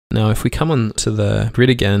Now if we come on to the grid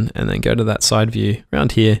again and then go to that side view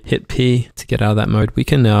around here, hit P to get out of that mode, we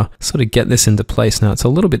can now sort of get this into place. Now it's a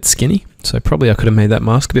little bit skinny, so probably I could have made that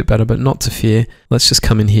mask a bit better, but not to fear. Let's just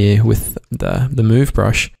come in here with the move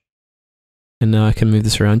brush, and now I can move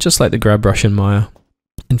this around just like the grab brush in Maya.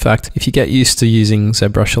 In fact, if you get used to using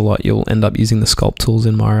ZBrush a lot, you'll end up using the sculpt tools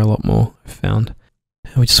in Maya a lot more, I've found.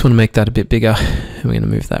 And we just want to make that a bit bigger, and we're going to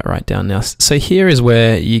move that right down now. So here is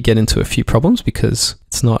where you get into a few problems because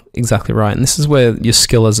it's not exactly right, and this is where your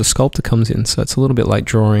skill as a sculptor comes in. So it's a little bit like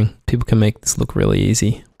drawing. People can make this look really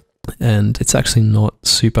easy, and it's actually not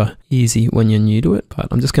super easy when you're new to it, but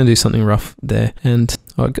I'm just going to do something rough there. And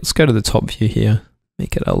let's go to the top view here,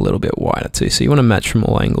 make it a little bit wider too. So you want to match from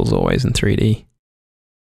all angles always in 3D.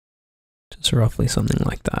 Just roughly something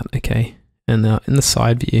like that, okay. And now in the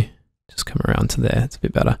side view, just come around to there, it's a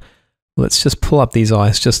bit better. Let's just pull up these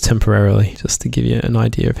eyes just temporarily, just to give you an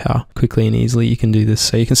idea of how quickly and easily you can do this.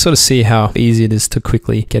 So you can sort of see how easy it is to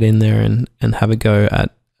quickly get in there and have a go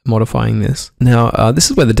at modifying this. Now, this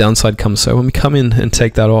is where the downside comes. So when we come in and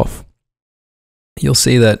take that off, you'll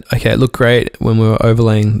see that, okay, it looked great when we were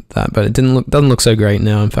overlaying that, but it doesn't look so great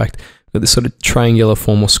now. In fact, with this sort of triangular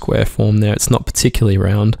form or square form there, it's not particularly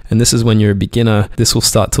round. And this is when you're a beginner, this will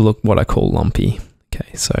start to look what I call lumpy.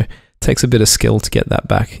 Okay, so it takes a bit of skill to get that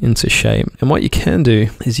back into shape. And what you can do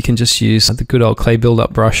is you can just use the good old clay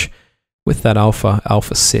build-up brush with that alpha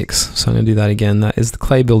 6. So I'm going to do that again. That is the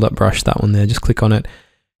clay build-up brush, that one there. Just click on it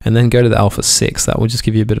and then go to the alpha 6. That will just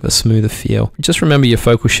give you a bit of a smoother feel. Just remember your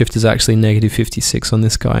focal shift is actually -56 on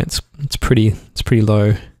this guy. It's pretty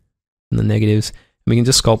low in the negatives. We can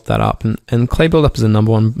just sculpt that up, and clay build-up is the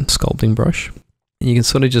 #1 sculpting brush. And you can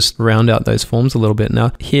sort of just round out those forms a little bit.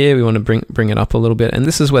 Now here we want to bring it up a little bit, and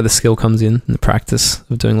this is where the skill comes in the practice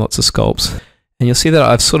of doing lots of sculpts. And you'll see that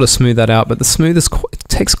I've sort of smoothed that out, but the smooth it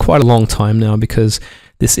takes quite a long time now because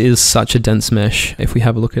this is such a dense mesh. If we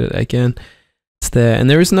have a look at it again, it's there, and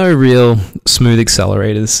there is no real smooth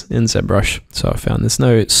accelerators in ZBrush. So I found there's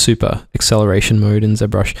no super acceleration mode in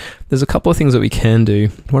ZBrush. There's a couple of things that we can do.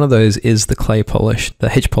 One of those is the clay polish, the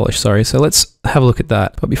H polish, sorry. So let's have a look at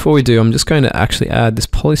that. But before we do, I'm just going to actually add this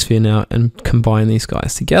polysphere now and combine these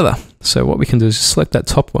guys together. So what we can do is just select that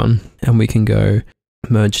top one, and we can go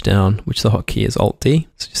merge down, which the hotkey is Alt-D.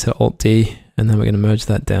 So just hit Alt-D, and then we're going to merge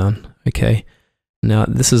that down. Okay. Now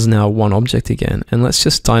this is now one object again, and let's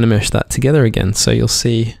just dynamesh that together again. So you'll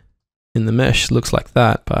see in the mesh it looks like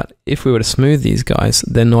that, but if we were to smooth these guys,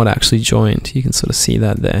 they're not actually joined. You can sort of see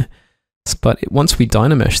that there. But once we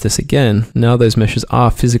dynamesh this again, now those meshes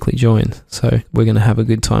are physically joined. So we're going to have a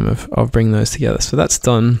good time of bringing those together. So that's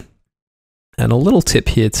done. And a little tip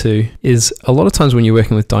here too is a lot of times when you're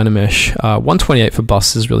working with Dynamesh, 128 for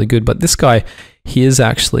busts is really good, but this guy, he is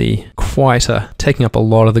actually quite taking up a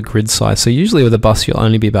lot of the grid size. So usually with a bust, you'll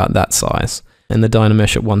only be about that size, and the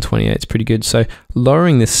Dynamesh at 128 is pretty good. So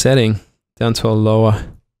lowering this setting down to a lower,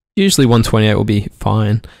 usually 128 will be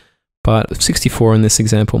fine, but 64 in this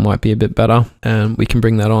example might be a bit better, and we can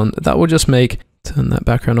bring that on. That will just make, turn that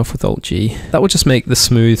background off with Alt-G, that will just make the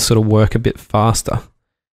smooth sort of work a bit faster.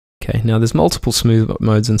 Okay, now there's multiple smooth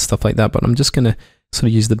modes and stuff like that, but I'm just going to sort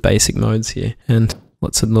of use the basic modes here and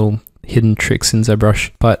lots of little hidden tricks in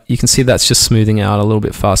ZBrush. But you can see that's just smoothing out a little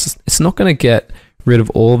bit fast. It's not going to get rid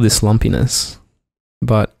of all of this lumpiness,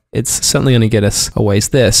 but it's certainly going to get us a ways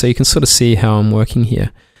there. So you can sort of see how I'm working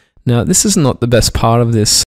here. Now, this is not the best part of this